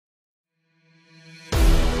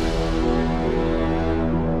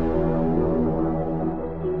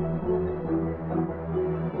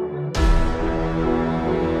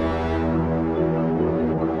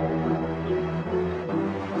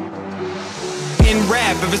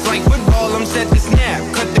rap. If it's like football, I'm set to snap.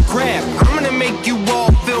 Cut the crap, I'm gonna make you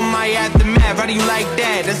all feel my aftermath. How do you like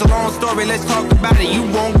that? That's a long story, let's talk about it. You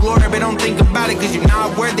want glory, but don't think about it, cause you're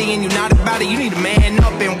not worthy and you're not about it. You need to man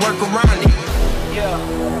up and work around it.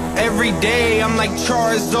 Every day I'm like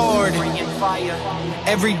Charizard.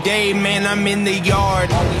 Every day, man, I'm in the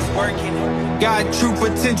yard. Always working. Got true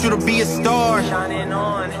potential to be a star. Shining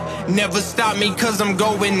on. Never stop me cause I'm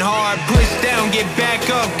going hard. Push down, get back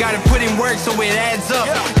up. Gotta put in work so it adds up.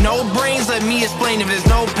 No brains, let me explain. If there's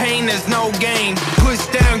no pain, there's no gain. Push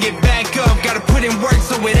down, get back up. Gotta put in work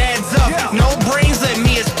so it adds up. No brains, let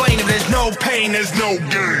me explain. If there's no pain, there's no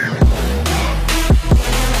gain.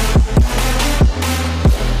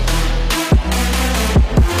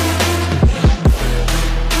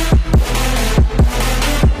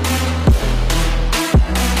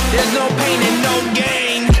 There's no pain and no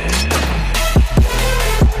gain.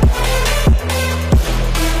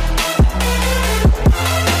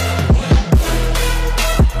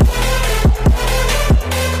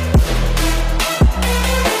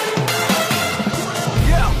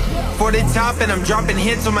 For the top and I'm dropping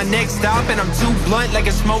hits on my next stop. And I'm too blunt like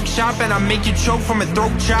a smoke shop. And I make you choke from a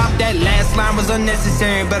throat chop. That last line was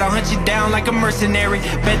unnecessary, but I'll hunt you down like a mercenary.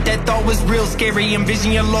 Bet that thought was real scary.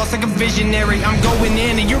 Envision your loss like a visionary. I'm going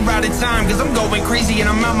in and you're out of time, cause I'm going crazy and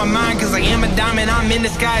I'm out my mind. Cause I am a diamond, I'm in the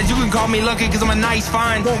skies. You can call me lucky cause I'm a nice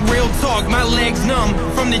find. Want real talk, my legs numb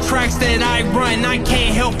from the tracks that I run. I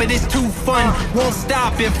can't help it, it's too fun. Won't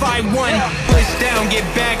stop if I won. Push down, get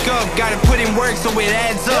back up. Gotta put in work so it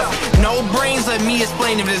adds up. No brains, let me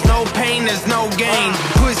explain. If there's no pain, there's no gain.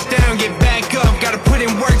 Push down, get back up. Gotta put in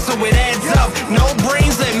work so it adds up. No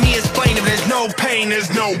brains, let me explain. If there's no pain, there's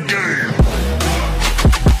no gain.